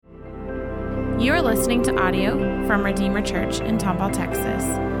You are listening to audio from Redeemer Church in Tomball, Texas.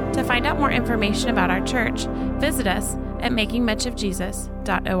 To find out more information about our church, visit us at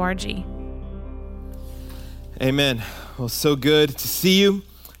makingmuchofjesus.org. Amen. Well, so good to see you.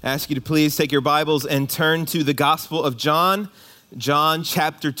 I ask you to please take your Bibles and turn to the Gospel of John, John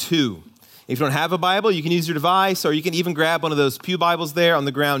chapter 2. If you don't have a Bible, you can use your device, or you can even grab one of those pew Bibles there on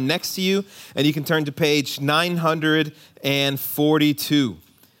the ground next to you, and you can turn to page 942.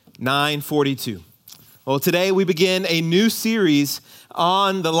 942. Well, today we begin a new series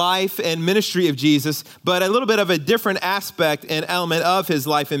on the life and ministry of Jesus, but a little bit of a different aspect and element of his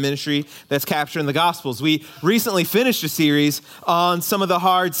life and ministry that's captured in the Gospels. We recently finished a series on some of the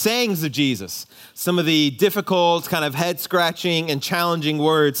hard sayings of Jesus, some of the difficult, kind of head-scratching and challenging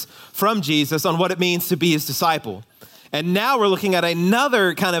words from Jesus on what it means to be his disciple. And now we're looking at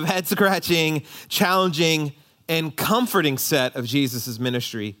another kind of head-scratching, challenging, and comforting set of Jesus'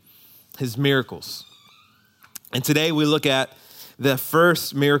 ministry, his miracles. And today we look at the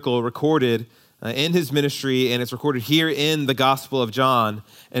first miracle recorded in his ministry, and it's recorded here in the Gospel of John.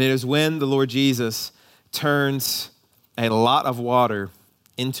 And it is when the Lord Jesus turns a lot of water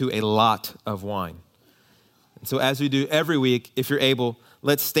into a lot of wine. And so as we do every week, if you're able,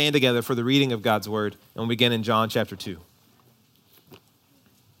 let's stand together for the reading of God's word, and we'll begin in John chapter 2.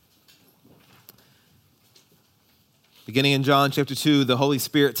 Beginning in John chapter 2, the Holy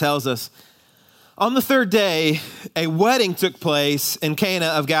Spirit tells us, on the third day, a wedding took place in Cana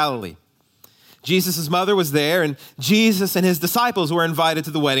of Galilee. Jesus' mother was there, and Jesus and his disciples were invited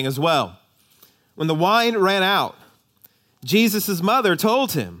to the wedding as well. When the wine ran out, Jesus' mother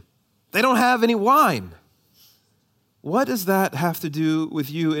told him, "They don't have any wine." "What does that have to do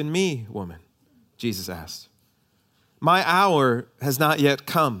with you and me, woman?" Jesus asked. "My hour has not yet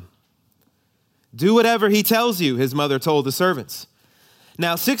come." "Do whatever he tells you," his mother told the servants.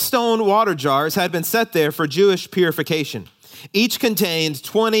 Now 6 stone water jars had been set there for Jewish purification. Each contained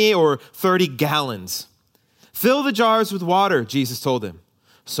 20 or 30 gallons. "Fill the jars with water," Jesus told them.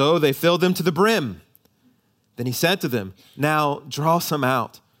 So they filled them to the brim. Then he said to them, "Now draw some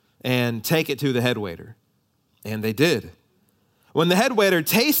out and take it to the headwaiter." And they did. When the headwaiter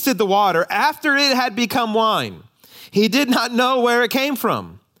tasted the water after it had become wine, he did not know where it came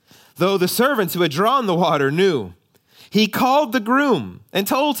from, though the servants who had drawn the water knew. He called the groom and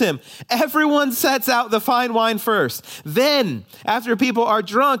told him, "Everyone sets out the fine wine first. Then, after people are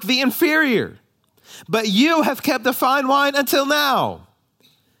drunk, the inferior. But you have kept the fine wine until now."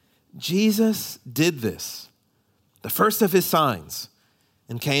 Jesus did this, the first of his signs,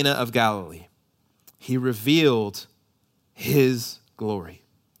 in Cana of Galilee. He revealed his glory,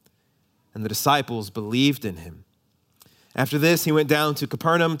 and the disciples believed in him. After this, he went down to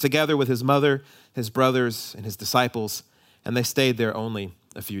Capernaum together with his mother, his brothers, and his disciples, and they stayed there only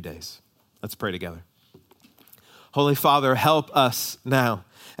a few days. Let's pray together. Holy Father, help us now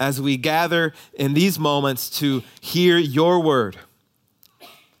as we gather in these moments to hear your word.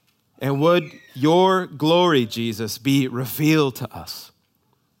 And would your glory, Jesus, be revealed to us?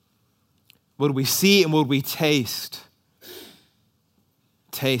 Would we see and would we taste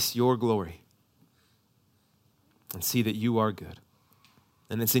your glory and see that you are good.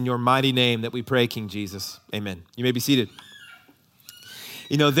 And it's in your mighty name that we pray, King Jesus. Amen. You may be seated.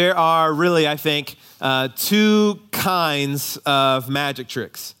 You know, there are really, I think, 2 kinds of magic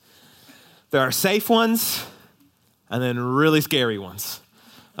tricks. There are safe ones and then really scary ones.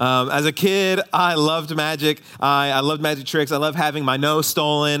 As a kid, I loved magic. I loved magic tricks. I loved having my nose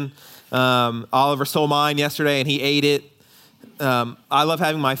stolen. Oliver stole mine yesterday and he ate it. I love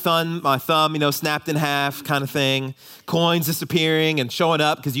having my thumb, snapped in half kind of thing. Coins disappearing and showing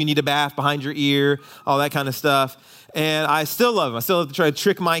up because you need a bath behind your ear, all that kind of stuff. And I still love them. I still love to try to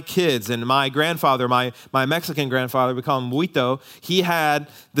trick my kids. And my grandfather, my Mexican grandfather, we call him Huito, he had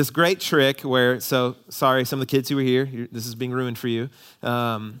this great trick where, so sorry, some of the kids who were here, this is being ruined for you.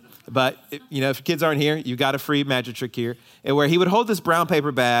 But, if your kids aren't here, you got a free magic trick here. And where he would hold this brown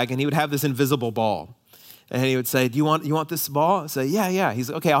paper bag and he would have this invisible ball. And he would say, "Do you want this ball?" I'd say, yeah. He's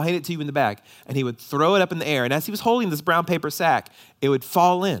like, "Okay, I'll hand it to you in the bag." And he would throw it up in the air. And as he was holding this brown paper sack, it would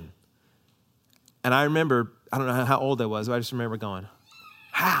fall in. And I remember, I don't know how old I was, but I just remember going,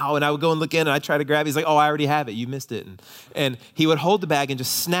 "How?" And I would go and look in and I'd try to grab it. He's like, "Oh, I already have it. You missed it." And he would hold the bag and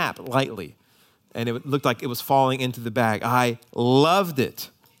just snap lightly. And it looked like it was falling into the bag. I loved it.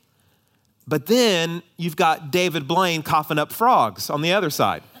 But then you've got David Blaine coughing up frogs on the other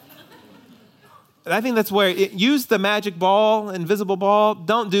side. And I think that's where use the magic ball, invisible ball.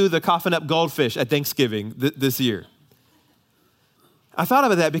 Don't do the coughing up goldfish at Thanksgiving this year. I thought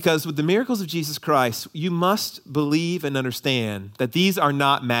about that because with the miracles of Jesus Christ, you must believe and understand that these are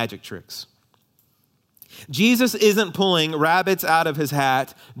not magic tricks. Jesus isn't pulling rabbits out of his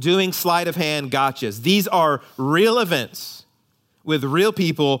hat, doing sleight of hand gotchas. These are real events with real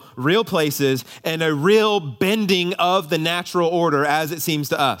people, real places, and a real bending of the natural order as it seems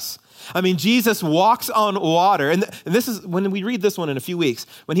to us. I mean, Jesus walks on water, and this is, when we read this one in a few weeks,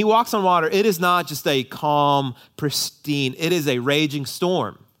 when he walks on water, it is not just a calm, pristine, it is a raging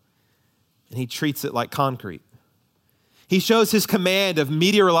storm, and he treats it like concrete. He shows his command of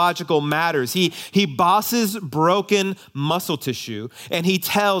meteorological matters. He bosses broken muscle tissue, and he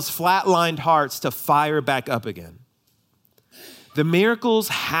tells flatlined hearts to fire back up again. The miracles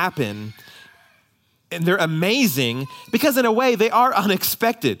happen, and they're amazing because in a way they are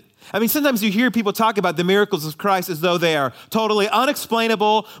unexpected. I mean, sometimes you hear people talk about the miracles of Christ as though they are totally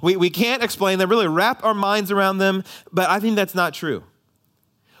unexplainable. We can't explain them, really wrap our minds around them, but I think that's not true.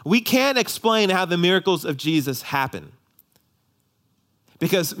 We can't explain how the miracles of Jesus happen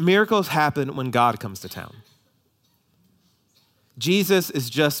because miracles happen when God comes to town. Jesus is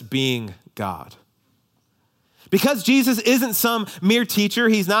just being God. Because Jesus isn't some mere teacher,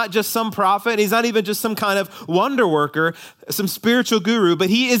 he's not just some prophet, he's not even just some kind of wonder worker, some spiritual guru, but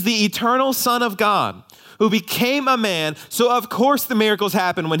he is the eternal Son of God who became a man, so of course the miracles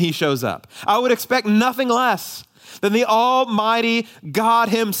happen when he shows up. I would expect nothing less than the almighty God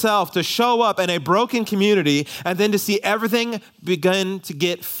himself to show up in a broken community and then to see everything begin to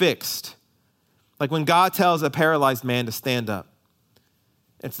get fixed. Like when God tells a paralyzed man to stand up.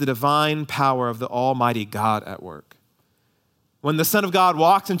 It's the divine power of the almighty God at work. When the Son of God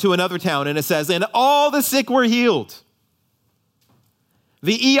walks into another town and it says, and all the sick were healed.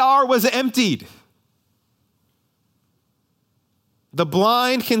 The ER was emptied. The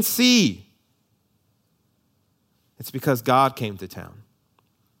blind can see. It's because God came to town.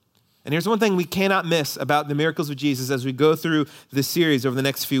 And here's one thing we cannot miss about the miracles of Jesus as we go through this series over the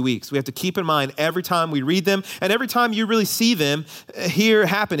next few weeks. We have to keep in mind every time we read them and every time you really see them here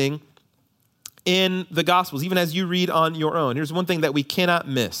happening in the Gospels, even as you read on your own. Here's one thing that we cannot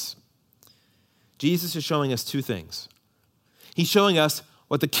miss. Jesus is showing us two things. He's showing us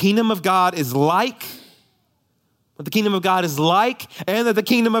what the kingdom of God is like, and that the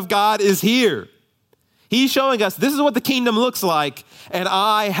kingdom of God is here. He's showing us this is what the kingdom looks like, and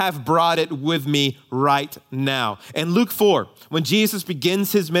I have brought it with me right now. And Luke 4, when Jesus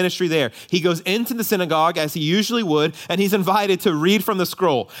begins his ministry there, he goes into the synagogue as he usually would, and he's invited to read from the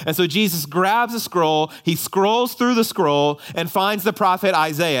scroll. And so Jesus grabs a scroll, he scrolls through the scroll, and finds the prophet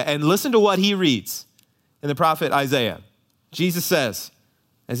Isaiah. And listen to what he reads in the prophet Isaiah. Jesus says,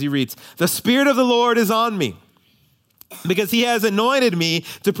 as he reads, "The Spirit of the Lord is on me, because he has anointed me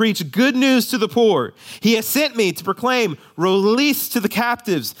to preach good news to the poor. He has sent me to proclaim release to the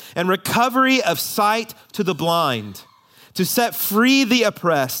captives and recovery of sight to the blind, to set free the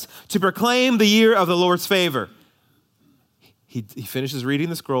oppressed, to proclaim the year of the Lord's favor." He finishes reading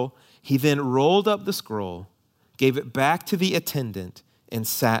the scroll. He then rolled up the scroll, gave it back to the attendant, and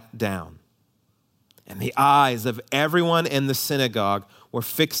sat down. And the eyes of everyone in the synagogue were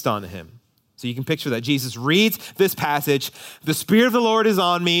fixed on him. So you can picture that. Jesus reads this passage. The Spirit of the Lord is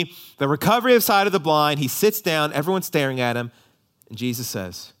on me. The recovery of sight of the blind. He sits down. Everyone's staring at him. And Jesus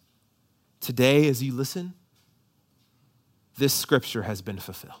says, today as you listen, this scripture has been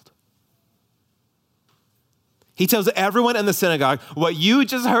fulfilled. He tells everyone in the synagogue, what you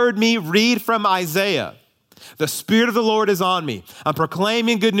just heard me read from Isaiah. The Spirit of the Lord is on me. I'm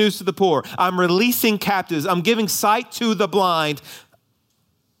proclaiming good news to the poor. I'm releasing captives. I'm giving sight to the blind.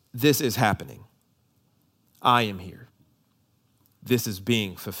 This is happening. I am here. This is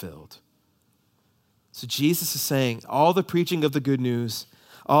being fulfilled. So Jesus is saying all the preaching of the good news,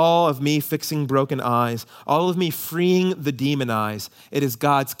 all of me fixing broken eyes, all of me freeing the demonized, it is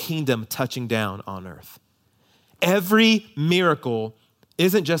God's kingdom touching down on earth. Every miracle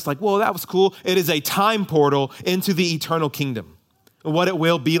isn't just like, whoa, that was cool. It is a time portal into the eternal kingdom, what it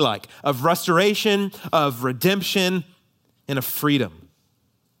will be like, of restoration, of redemption, and of freedom.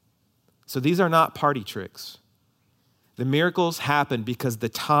 So these are not party tricks. The miracles happen because the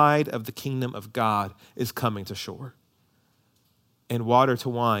tide of the kingdom of God is coming to shore. And water to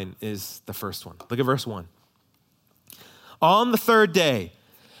wine is the first one. Look at verse 1. On the third day,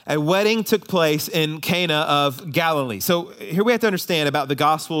 a wedding took place in Cana of Galilee. So here we have to understand about the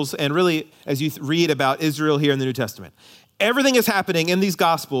Gospels and really as you read about Israel here in the New Testament. Everything is happening in these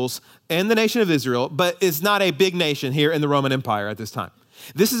Gospels in the nation of Israel, but it's not a big nation here in the Roman Empire at this time.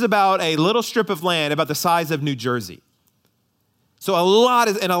 This is about a little strip of land about the size of New Jersey. So a lot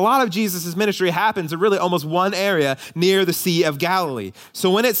of Jesus' ministry happens in really almost one area near the Sea of Galilee. So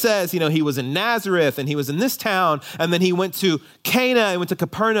when it says, he was in Nazareth and he was in this town and then he went to Cana and went to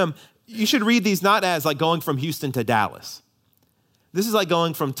Capernaum, you should read these not as like going from Houston to Dallas. This is like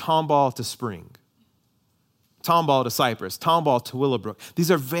going from Tomball to Spring, Tomball to Cypress, Tomball to Willowbrook.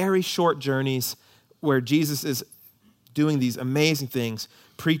 These are very short journeys where Jesus is doing these amazing things,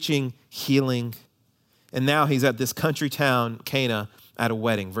 preaching, healing. And now he's at this country town, Cana, at a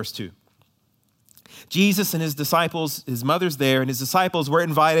wedding. Verse 2. Jesus and his disciples, his mother's there, and his disciples were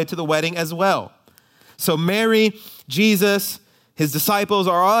invited to the wedding as well. So Mary, Jesus, his disciples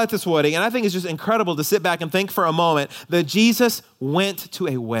are all at this wedding. And I think it's just incredible to sit back and think for a moment that Jesus went to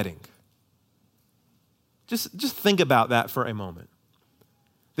a wedding. Just think about that for a moment.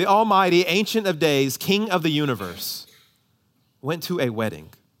 The Almighty, Ancient of Days, King of the universe, went to a wedding.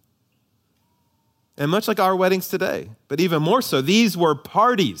 And much like our weddings today, but even more so, these were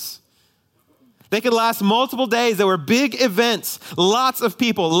parties. They could last multiple days. There were big events, lots of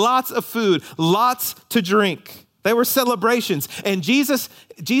people, lots of food, lots to drink. They were celebrations. And Jesus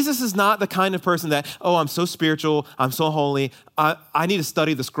is not the kind of person that, oh, I'm so spiritual, I'm so holy, I need to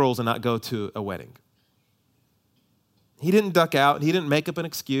study the scrolls and not go to a wedding. He didn't duck out. He didn't make up an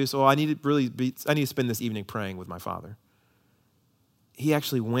excuse. Oh, I need to spend this evening praying with my Father. He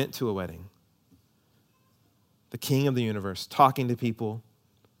actually went to a wedding. The King of the universe, talking to people,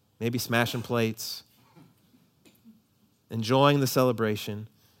 maybe smashing plates, enjoying the celebration.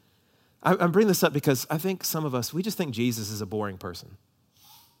 I'm bringing this up because I think some of us, we just think Jesus is a boring person.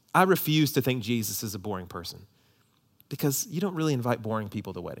 I refuse to think Jesus is a boring person because you don't really invite boring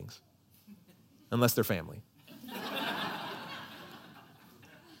people to weddings unless they're family.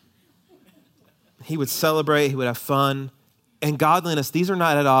 He would celebrate, he would have fun. And godliness, these are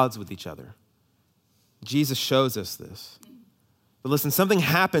not at odds with each other. Jesus shows us this. But listen, something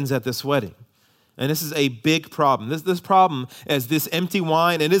happens at this wedding. And this is a big problem. This problem is this empty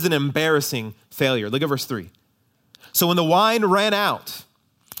wine. It is an embarrassing failure. Look at verse 3. So when the wine ran out,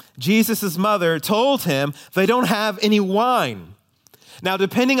 Jesus' mother told him they don't have any wine. Now,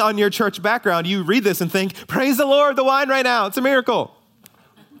 depending on your church background, you read this and think, praise the Lord, the wine ran out. It's a miracle.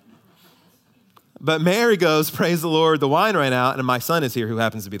 But Mary goes, praise the Lord, the wine ran out, and my son is here who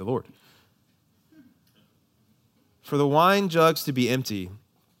happens to be the Lord. For the wine jugs to be empty,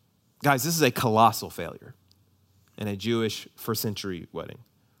 guys, this is a colossal failure in a Jewish first century wedding.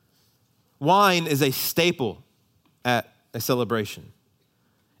 Wine is a staple at a celebration,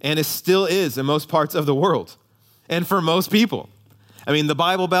 and it still is in most parts of the world and for most people. I mean, the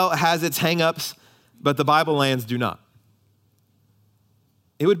Bible Belt has its hang-ups, but the Bible lands do not.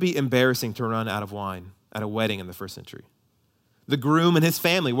 It would be embarrassing to run out of wine at a wedding in the first century. The groom and his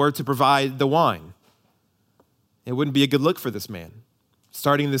family were to provide the wine. It wouldn't be a good look for this man.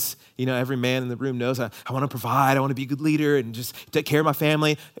 Starting this, every man in the room knows, I want to provide, I want to be a good leader and just take care of my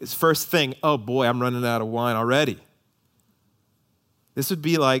family. His first thing, oh boy, I'm running out of wine already. This would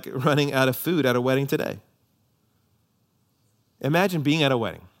be like running out of food at a wedding today. Imagine being at a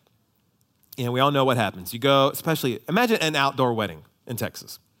wedding. We all know what happens. You go, especially, imagine an outdoor wedding in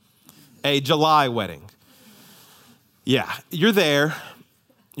Texas, a July wedding. Yeah, you're there,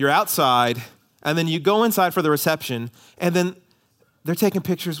 you're outside, and then you go inside for the reception, and then they're taking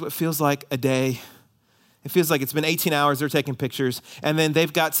pictures what feels like a day. It feels like it's been 18 hours, they're taking pictures, and then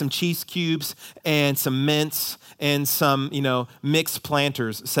they've got some cheese cubes and some mints and some, mixed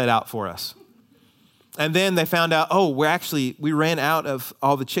planters set out for us. And then they found out, we ran out of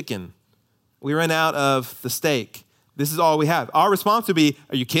all the chicken. We ran out of the steak. This is all we have. Our response would be,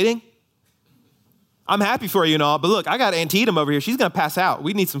 are you kidding? I'm happy for you and all, but look, I got Antietam over here. She's going to pass out.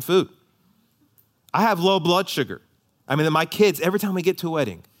 We need some food. I have low blood sugar. My kids, every time we get to a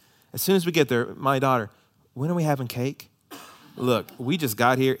wedding, as soon as we get there, my daughter, when are we having cake? Look, we just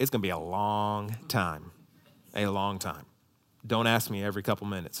got here. It's going to be a long time. A long time. Don't ask me every couple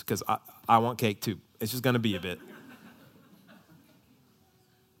minutes because I want cake too. It's just going to be a bit.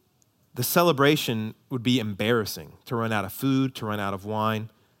 The celebration would be embarrassing to run out of food, to run out of wine.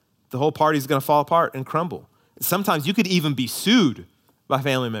 The whole party's going to fall apart and crumble. Sometimes you could even be sued by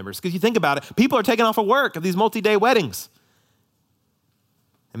family members because you think about it, people are taking off of work at these multi-day weddings.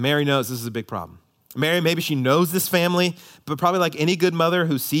 And Mary knows this is a big problem. Mary, maybe she knows this family, but probably like any good mother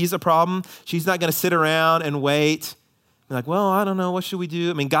who sees a problem, she's not going to sit around and wait. Be like, well, I don't know, what should we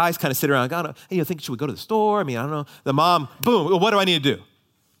do? Guys kind of sit around, think, should we go to the store? I don't know. The mom, boom, what do I need to do?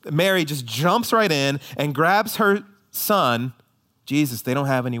 Mary just jumps right in and grabs her son, Jesus. They don't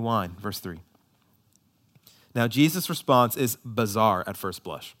have any wine. Verse 3. Now, Jesus' response is bizarre at first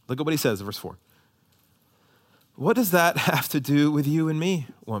blush. Look at what he says in verse 4. What does that have to do with you and me,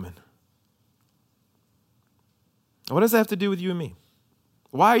 woman? What does that have to do with you and me?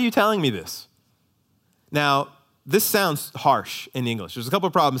 Why are you telling me this? Now, this sounds harsh in English. There's a couple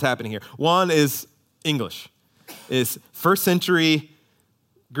of problems happening here. One is English. It's first century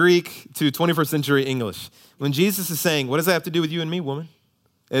Greek to 21st century English. When Jesus is saying, what does that have to do with you and me, woman?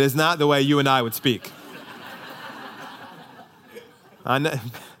 It is not the way you and I would speak.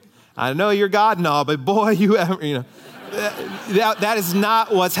 I know you're God and all, but boy, that is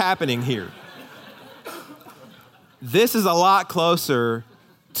not what's happening here. This is a lot closer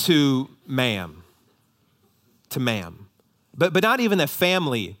to ma'am. But not even a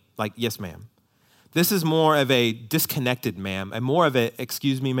family, like, yes, ma'am. This is more of a disconnected ma'am, and more of a,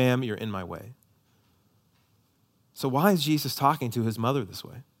 excuse me, ma'am, you're in my way. So why is Jesus talking to his mother this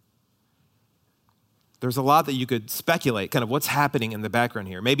way? There's a lot that you could speculate, kind of what's happening in the background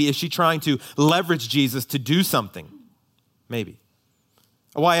here. Maybe is she trying to leverage Jesus to do something? Maybe.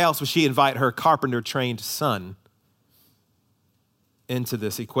 Why else would she invite her carpenter-trained son into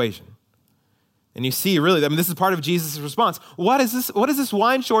this equation? And you see, really, this is part of Jesus' response. What does this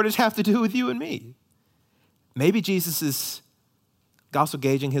wine shortage have to do with you and me? Maybe Jesus is also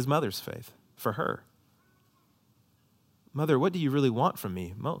gauging his mother's faith for her. Mother, what do you really want from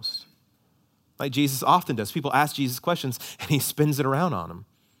me most? Like Jesus often does. People ask Jesus questions, and he spins it around on them,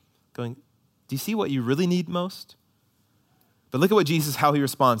 going, do you see what you really need most? But look at how he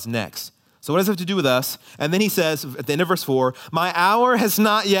responds next. So what does it have to do with us? And then he says, at the end of verse 4, my hour has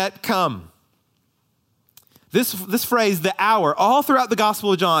not yet come. This phrase, the hour, all throughout the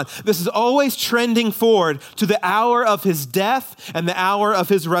Gospel of John, this is always trending forward to the hour of his death and the hour of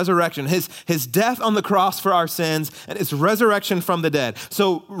his resurrection, his death on the cross for our sins and his resurrection from the dead.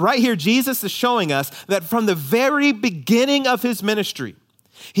 So right here, Jesus is showing us that from the very beginning of his ministry,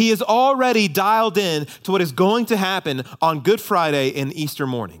 he is already dialed in to what is going to happen on Good Friday and Easter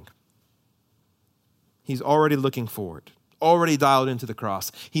morning. He's already looking forward. Already dialed into the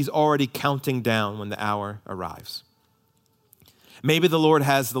cross. He's already counting down when the hour arrives. Maybe the Lord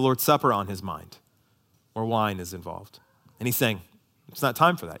has the Lord's Supper on his mind, or wine is involved. And he's saying, it's not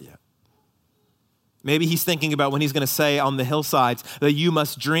time for that yet. Maybe he's thinking about when he's going to say on the hillsides that you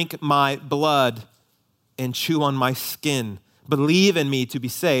must drink my blood and chew on my skin. Believe in me to be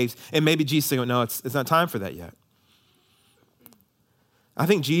saved. And maybe Jesus is saying, no, it's not time for that yet. I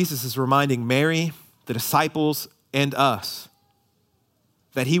think Jesus is reminding Mary, the disciples, and us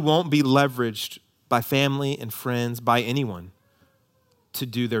that he won't be leveraged by family and friends, by anyone, to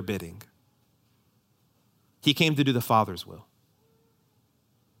do their bidding. He came to do the Father's will.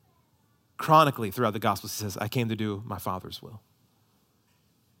 Chronically, throughout the Gospels, he says, I came to do my Father's will.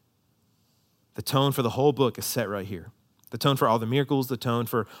 The tone for the whole book is set right here. The tone for all the miracles, the tone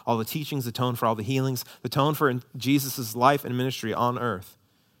for all the teachings, the tone for all the healings, the tone for Jesus' life and ministry on earth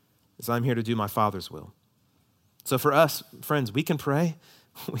is I'm here to do my Father's will. So for us, friends, we can pray,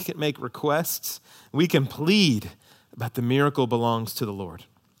 we can make requests, we can plead, but the miracle belongs to the Lord.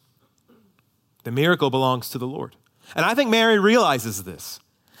 The miracle belongs to the Lord. And I think Mary realizes this.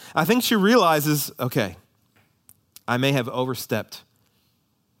 I think she realizes, okay, I may have overstepped.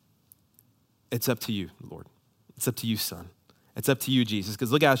 It's up to you, Lord. It's up to you, Son. It's up to you, Jesus.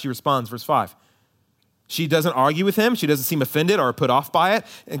 Because look how she responds, verse 5. She doesn't argue with him. She doesn't seem offended or put off by it.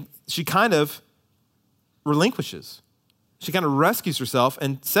 And she kind of relinquishes. She kind of rescues herself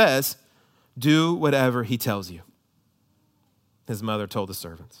and says, do whatever he tells you. His mother told the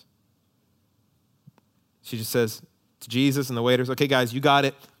servants. She just says to Jesus and the waiters, okay, guys, you got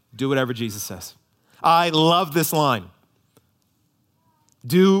it. Do whatever Jesus says. I love this line.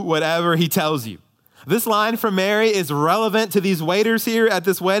 Do whatever he tells you. This line from Mary is relevant to these waiters here at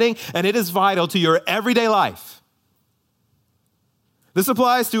this wedding, and it is vital to your everyday life. This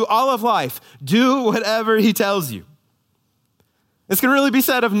applies to all of life. Do whatever he tells you. This can really be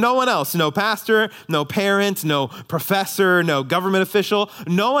said of no one else. No pastor, no parent, no professor, no government official.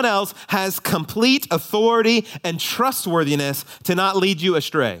 No one else has complete authority and trustworthiness to not lead you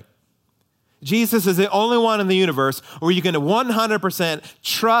astray. Jesus is the only one in the universe where you can 100%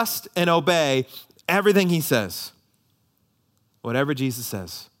 trust and obey everything he says. Whatever Jesus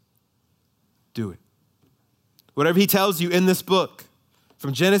says, do it. Whatever he tells you in this book,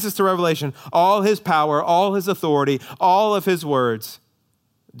 from Genesis to Revelation, all his power, all his authority, all of his words,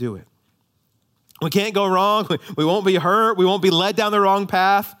 do it. We can't go wrong. We won't be hurt. We won't be led down the wrong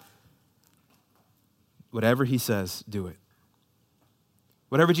path. Whatever he says, do it.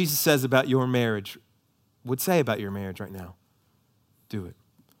 Whatever Jesus says about your marriage, would say about your marriage right now, do it.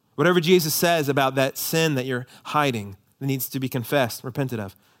 Whatever Jesus says about that sin that you're hiding that needs to be confessed, repented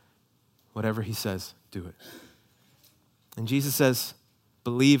of, whatever he says, do it. And Jesus says,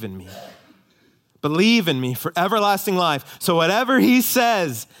 believe in me. Believe in me for everlasting life. So whatever he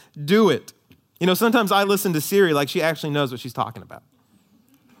says, do it. You know, sometimes I listen to Siri like she actually knows what she's talking about.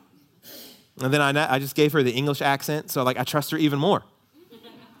 And then I just gave her the English accent, so like I trust her even more.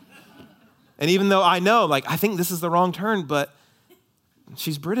 And even though I know, like, I think this is the wrong turn, but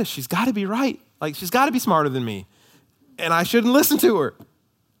she's British. She's got to be right. Like, she's got to be smarter than me. And I shouldn't listen to her.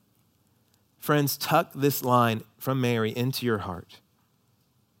 Friends, tuck this line from Mary into your heart.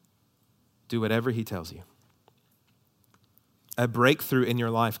 Do whatever he tells you. A breakthrough in your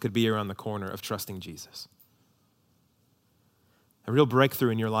life could be around the corner of trusting Jesus. A real breakthrough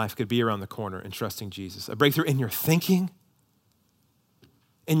in your life could be around the corner in trusting Jesus. A breakthrough in your thinking,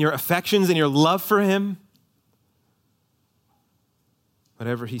 in your affections, in your love for him.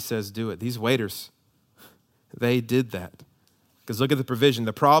 Whatever he says, do it. These waiters, they did that. Because look at the provision.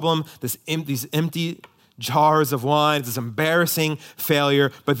 The problem, these empty jars of wine, this embarrassing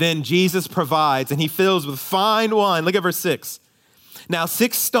failure, but then Jesus provides and he fills with fine wine. Look at verse 6. Now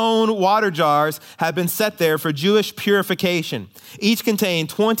 6 stone water jars have been set there for Jewish purification. Each contain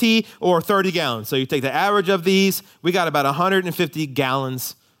 20 or 30 gallons. So you take the average of these, we got about 150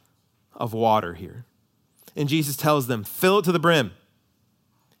 gallons of water here. And Jesus tells them, fill it to the brim.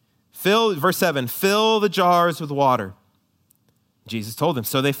 Verse 7, fill the jars with water. Jesus told them,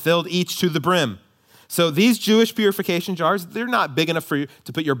 so they filled each to the brim. So these Jewish purification jars, they're not big enough for you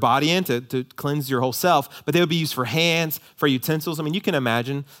to put your body in to cleanse your whole self, but they would be used for hands, for utensils. I mean, you can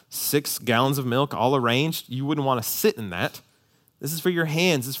imagine 6 gallons of milk all arranged. You wouldn't want to sit in that. This is for your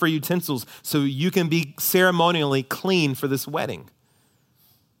hands. This is for utensils, so you can be ceremonially clean for this wedding.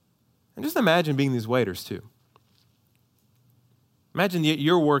 And just imagine being these waiters too. Imagine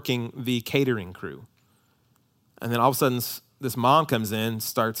you're working the catering crew, and then all of a sudden this mom comes in,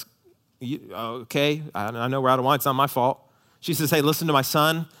 starts, okay, I know we're out of wine. It's not my fault. She says, hey, listen to my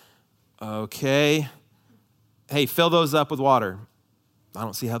son. Okay. Hey, fill those up with water. I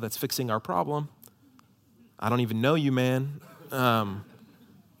don't see how that's fixing our problem. I don't even know you, man.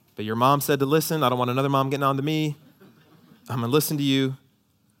 But your mom said to listen. I don't want another mom getting on to me. I'm going to listen to you.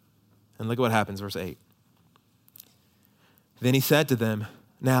 And look at what happens, verse 8. Then he said to them,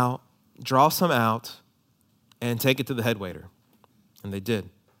 now draw some out and take it to the head waiter. And they did.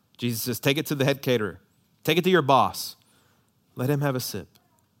 Jesus says, take it to the head caterer. Take it to your boss. Let him have a sip.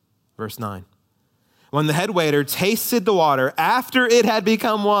 Verse 9. When the head waiter tasted the water after it had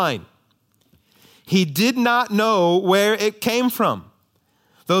become wine, he did not know where it came from,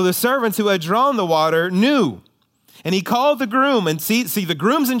 though the servants who had drawn the water knew. And he called the groom, and see, the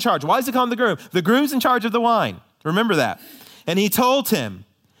groom's in charge. Why is he calling the groom? The groom's in charge of the wine. Remember that. And he told him,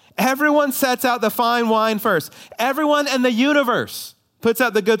 everyone sets out the fine wine first. Everyone in the universe puts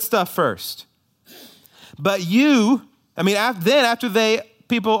out the good stuff first. But you, after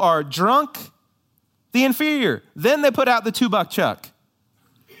people are drunk, the inferior, then they put out the $2 chuck.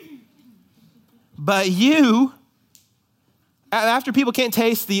 But you, after people can't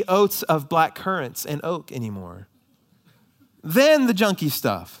taste the oats of black currants and oak anymore, then the junky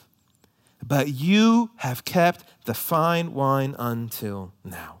stuff. But you have kept the fine wine until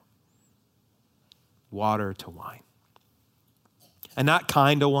now. Water to wine. And not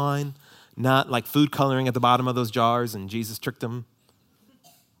kind of wine, not like food coloring at the bottom of those jars and Jesus tricked them.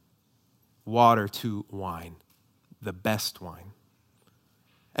 Water to wine, the best wine.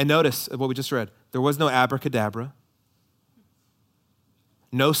 And notice what we just read. There was no abracadabra.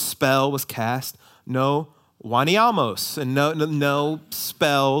 No spell was cast. No waniamos, and no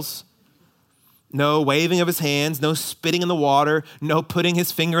spells. No waving of his hands. No spitting in the water. No putting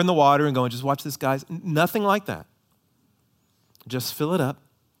his finger in the water and going, just watch this, guys. Nothing like that. Just fill it up,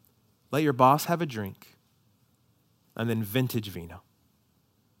 let your boss have a drink, and then vintage vino.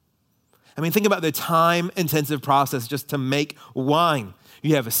 I mean, think about the time-intensive process just to make wine.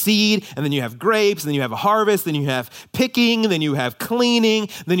 You have a seed, and then you have grapes, and then you have a harvest, then you have picking, then you have cleaning,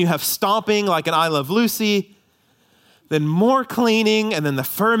 then you have stomping like an I Love Lucy, then more cleaning, and then the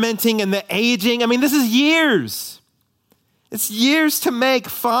fermenting and the aging. I mean, this is years. It's years to make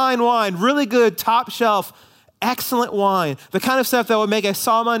fine wine, really good, top shelf, excellent wine. The kind of stuff that would make a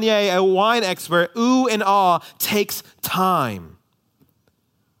sommelier, a wine expert, ooh and ah, takes time.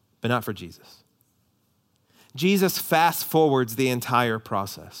 But not for Jesus. Jesus fast forwards the entire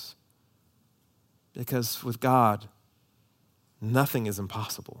process. Because with God, nothing is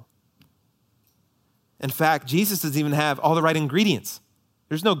impossible. In fact, Jesus doesn't even have all the right ingredients.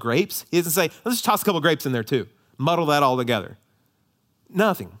 There's no grapes. He doesn't say, let's just toss a couple grapes in there too. Muddle that all together.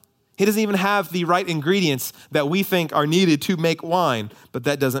 Nothing. He doesn't even have the right ingredients that we think are needed to make wine, but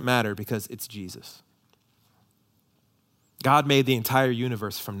that doesn't matter because it's Jesus. God made the entire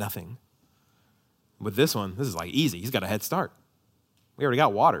universe from nothing. With this one, this is like easy. He's got a head start. We already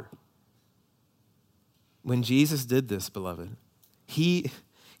got water. when Jesus did this, beloved, he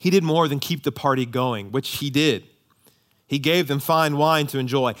did more than keep the party going, which he did. He gave them fine wine to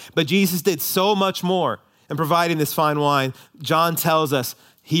enjoy. But Jesus did so much more in providing this fine wine. John tells us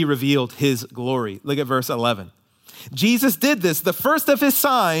he revealed his glory. Look at verse 11. Jesus did this, the first of his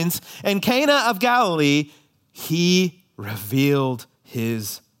signs in Cana of Galilee. He revealed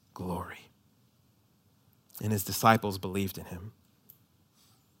his glory. And his disciples believed in him.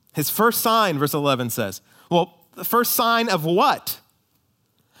 His first sign, verse 11 says, well, the first sign of what?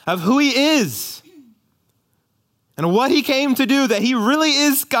 Of who he is. And what he came to do, that he really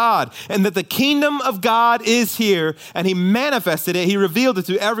is God, and that the kingdom of God is here, and he manifested it, he revealed it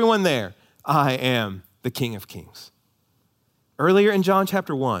to everyone there. I am the King of Kings. Earlier in John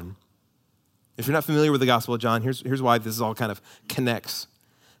chapter 1, if you're not familiar with the Gospel of John, here's why this all kind of connects.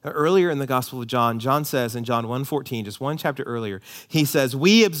 Earlier in the Gospel of John, John says in John 1:14, just one chapter earlier, he says,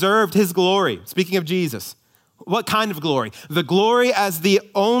 we observed his glory. Speaking of Jesus, what kind of glory? The glory as the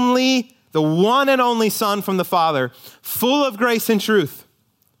one and only Son from the Father, full of grace and truth.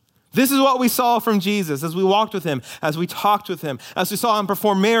 This is what we saw from Jesus as we walked with him, as we talked with him, as we saw him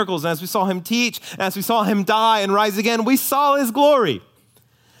perform miracles, and as we saw him teach, and as we saw him die and rise again. We saw his glory.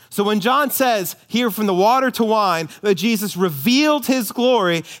 So when John says here from the water to wine that Jesus revealed his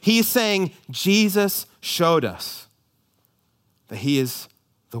glory, he's saying Jesus showed us that he is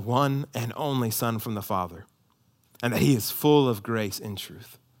the one and only Son from the Father, and that he is full of grace and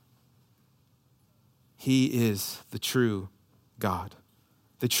truth. He is the true God,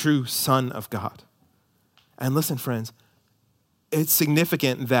 the true Son of God. And listen, friends, it's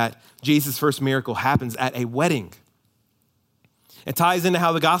significant that Jesus' first miracle happens at a wedding. It ties into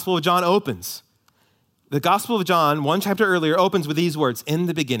how the Gospel of John opens. The Gospel of John, one chapter earlier, opens with these words, in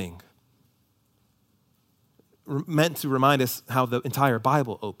the beginning. Meant to remind us how the entire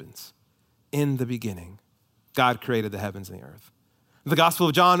Bible opens. In the beginning, God created the heavens and the earth. The Gospel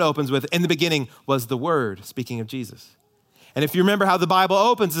of John opens with, in the beginning was the Word, speaking of Jesus. And if you remember how the Bible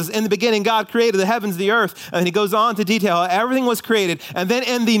opens, is in the beginning, God created the heavens, the earth, and he goes on to detail how everything was created. And then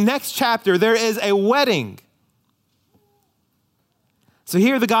in the next chapter, there is a wedding. So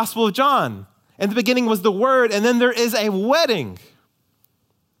here, the Gospel of John, in the beginning was the Word, and then there is a wedding.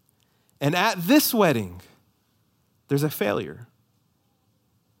 And at this wedding, there's a failure.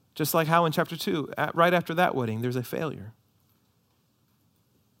 Just like how in chapter 2, right after that wedding, there's a failure.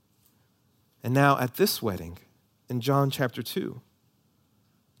 And now at this wedding, in John chapter 2,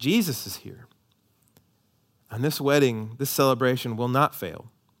 Jesus is here. And this wedding, this celebration will not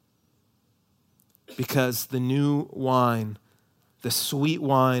fail. Because the new wine, the sweet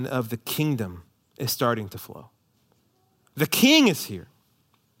wine of the kingdom is starting to flow. The King is here.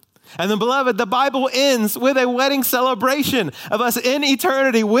 And then, beloved, the Bible ends with a wedding celebration of us in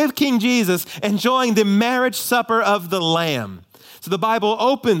eternity with King Jesus enjoying the marriage supper of the Lamb. So the Bible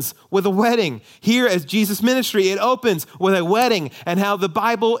opens with a wedding. Here as Jesus' ministry, it opens with a wedding, and how the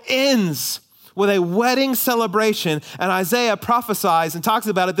Bible ends with a wedding celebration. And Isaiah prophesies and talks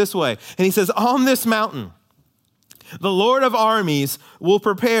about it this way. And he says, on this mountain, the Lord of armies will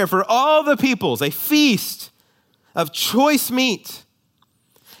prepare for all the peoples a feast of choice meat,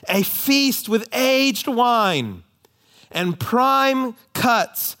 a feast with aged wine and prime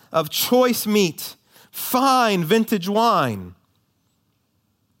cuts of choice meat, fine vintage wine.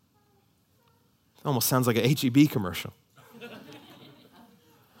 Almost sounds like an H-E-B commercial.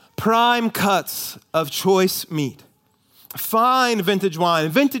 Prime cuts of choice meat, fine vintage wine,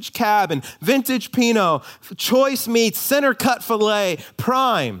 vintage cab and vintage Pinot, choice meat, center cut filet,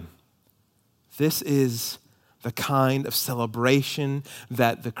 prime. This is the kind of celebration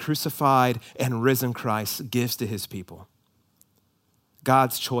that the crucified and risen Christ gives to his people.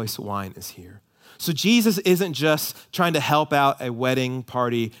 God's choice wine is here. So Jesus isn't just trying to help out a wedding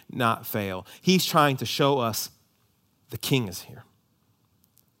party not fail. He's trying to show us the King is here.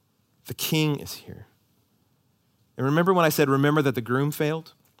 The King is here. And remember when I said, remember that the groom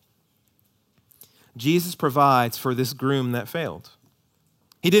failed? Jesus provides for this groom that failed.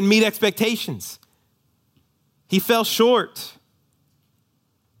 He didn't meet expectations. He fell short.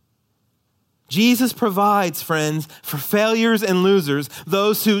 Jesus provides, friends, for failures and losers,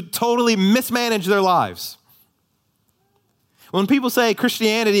 those who totally mismanage their lives. When people say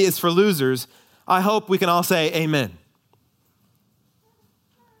Christianity is for losers, I hope we can all say amen.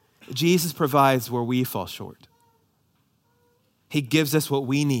 Jesus provides where we fall short. He gives us what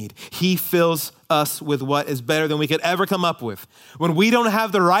we need. He fills us with what is better than we could ever come up with. When we don't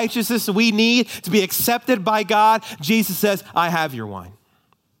have the righteousness we need to be accepted by God, Jesus says, I have your wine.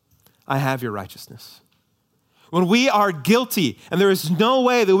 I have your righteousness. When we are guilty and there is no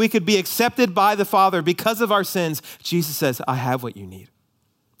way that we could be accepted by the Father because of our sins, Jesus says, I have what you need.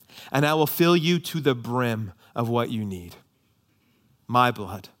 And I will fill you to the brim of what you need. My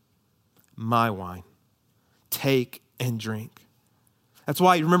blood, my wine. Take and drink. That's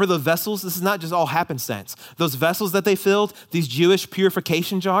why, remember the vessels? This is not just all happenstance. Those vessels that they filled, these Jewish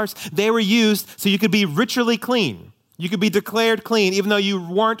purification jars, they were used so you could be ritually clean. You could be declared clean even though you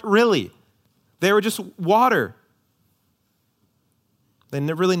weren't really. They were just water. They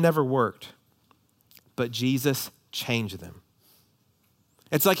really never worked. But Jesus changed them.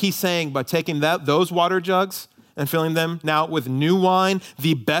 It's like he's saying by taking those water jugs and filling them now with new wine,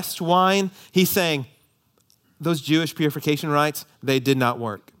 the best wine, he's saying those Jewish purification rites, they did not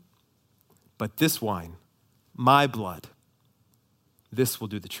work. But this wine, my blood, this will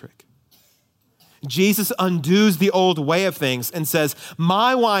do the trick. Jesus undoes the old way of things and says,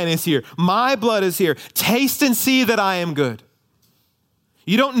 my wine is here, my blood is here. Taste and see that I am good.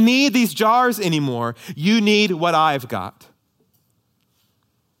 You don't need these jars anymore. You need what I've got.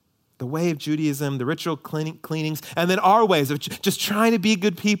 The way of Judaism, the ritual cleanings, and then our ways of just trying to be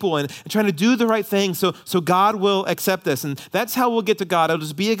good people and trying to do the right thing so God will accept us. And that's how we'll get to God. I'll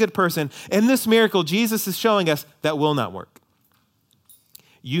just be a good person. In this miracle, Jesus is showing us that will not work.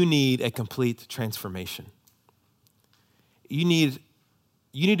 You need a complete transformation. You need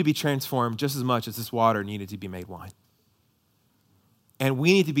to be transformed just as much as this water needed to be made wine. And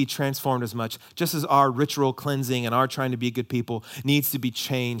we need to be transformed as much, just as our ritual cleansing and our trying to be good people needs to be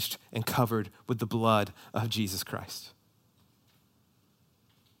changed and covered with the blood of Jesus Christ.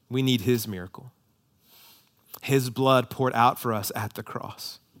 We need his miracle. His blood poured out for us at the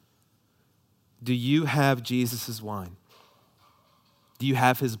cross. Do you have Jesus' wine? Do you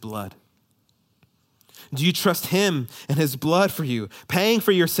have his blood? Do you trust him and his blood for you, paying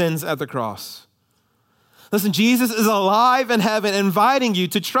for your sins at the cross? Listen, Jesus is alive in heaven, inviting you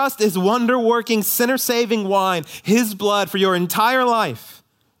to trust his wonder-working, sinner-saving wine, his blood for your entire life,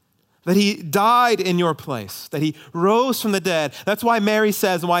 that he died in your place, that he rose from the dead. That's why Mary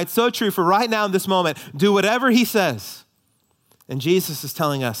says, and why it's so true for right now in this moment, do whatever he says. And Jesus is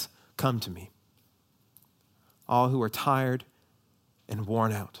telling us, come to me, all who are tired and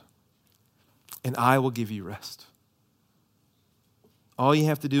worn out, and I will give you rest. All you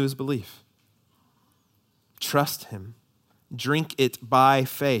have to do is believe. Trust him. Drink it by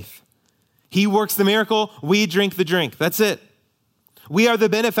faith. He works the miracle, we drink the drink. That's it. We are the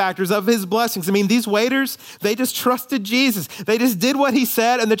benefactors of his blessings. I mean, these waiters, they just trusted Jesus. They just did what he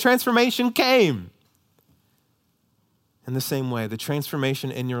said and the transformation came. In the same way, the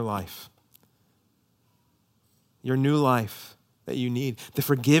transformation in your life, your new life that you need, the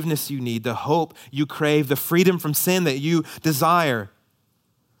forgiveness you need, the hope you crave, the freedom from sin that you desire,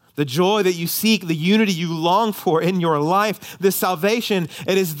 the joy that you seek, the unity you long for in your life, this salvation,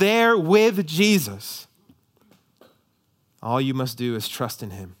 it is there with Jesus. All you must do is trust in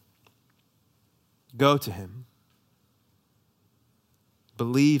him. Go to him.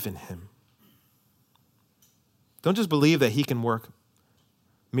 Believe in him. Don't just believe that he can work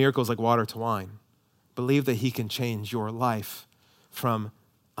miracles like water to wine. Believe that he can change your life from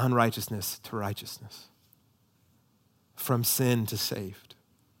unrighteousness to righteousness, from sin to saved.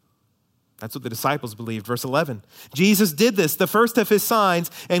 That's what the disciples believed. Verse 11, Jesus did this, the first of his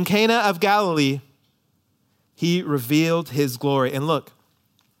signs in Cana of Galilee. He revealed his glory. And look,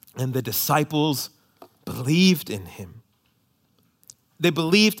 and the disciples believed in him. They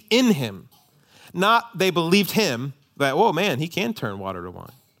believed in him. Not they believed him that, whoa, man, he can turn water to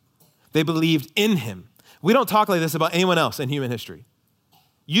wine. They believed in him. We don't talk like this about anyone else in human history.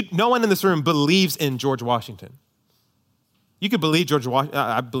 No one in this room believes in George Washington. You could believe George Washington.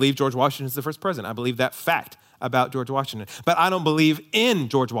 I believe George Washington is the first president. I believe that fact about George Washington. But I don't believe in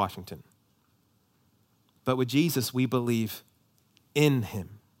George Washington. But with Jesus, we believe in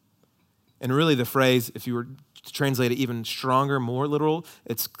him. And really the phrase, if you were to translate it even stronger, more literal,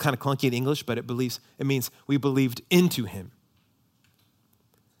 it's kind of clunky in English, but it means we believed into him.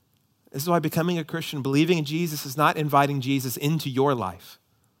 This is why becoming a Christian, believing in Jesus, is not inviting Jesus into your life.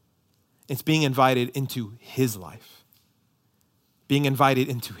 It's being invited into his life. Being invited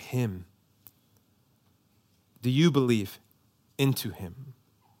into him. Do you believe into him?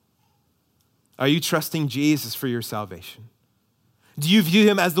 Are you trusting Jesus for your salvation? Do you view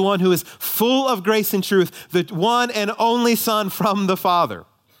him as the one who is full of grace and truth, the one and only Son from the Father?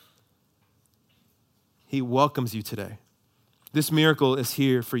 He welcomes you today. This miracle is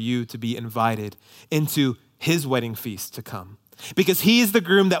here for you to be invited into his wedding feast to come, because he is the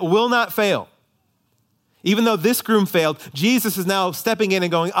groom that will not fail. Even though this groom failed, Jesus is now stepping in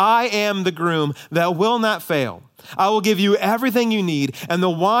and going, I am the groom that will not fail. I will give you everything you need, and the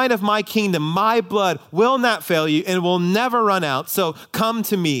wine of my kingdom, my blood, will not fail you and will never run out. So come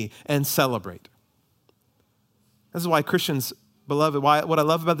to me and celebrate. This is why Christians, beloved, what I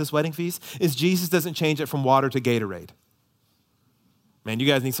love about this wedding feast is Jesus doesn't change it from water to Gatorade. Man, you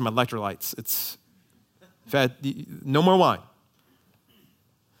guys need some electrolytes. No more wine.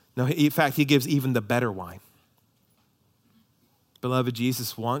 No, in fact, he gives even the better wine. Beloved,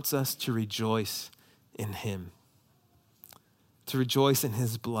 Jesus wants us to rejoice in him, to rejoice in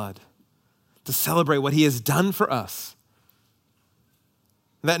his blood, to celebrate what he has done for us.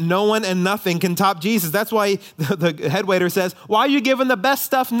 That no one and nothing can top Jesus. That's why the head waiter says, why are you giving the best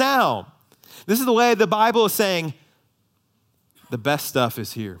stuff now? This is the way the Bible is saying, the best stuff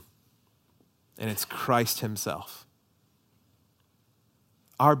is here, and it's Christ himself.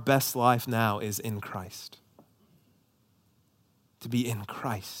 Our best life now is in Christ. To be in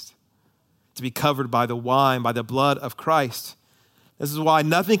Christ. To be covered by the wine, by the blood of Christ. This is why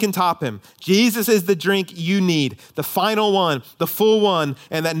nothing can top him. Jesus is the drink you need, the final one, the full one,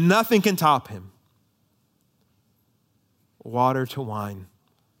 and that nothing can top him. Water to wine,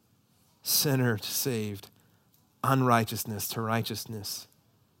 sinner to saved, unrighteousness to righteousness,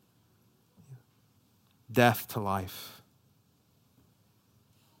 death to life.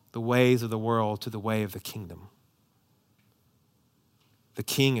 The ways of the world to the way of the kingdom. The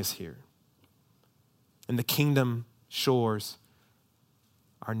King is here. And the kingdom shores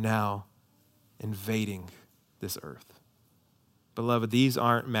are now invading this earth. Beloved, these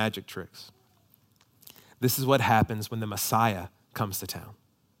aren't magic tricks. This is what happens when the Messiah comes to town.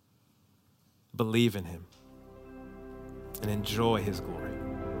 Believe in him and enjoy his glory.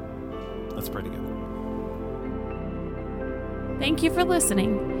 Let's pray together. Thank you for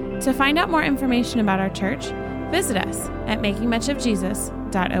listening. To find out more information about our church, visit us at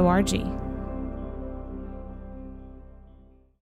makingmuchofjesus.org.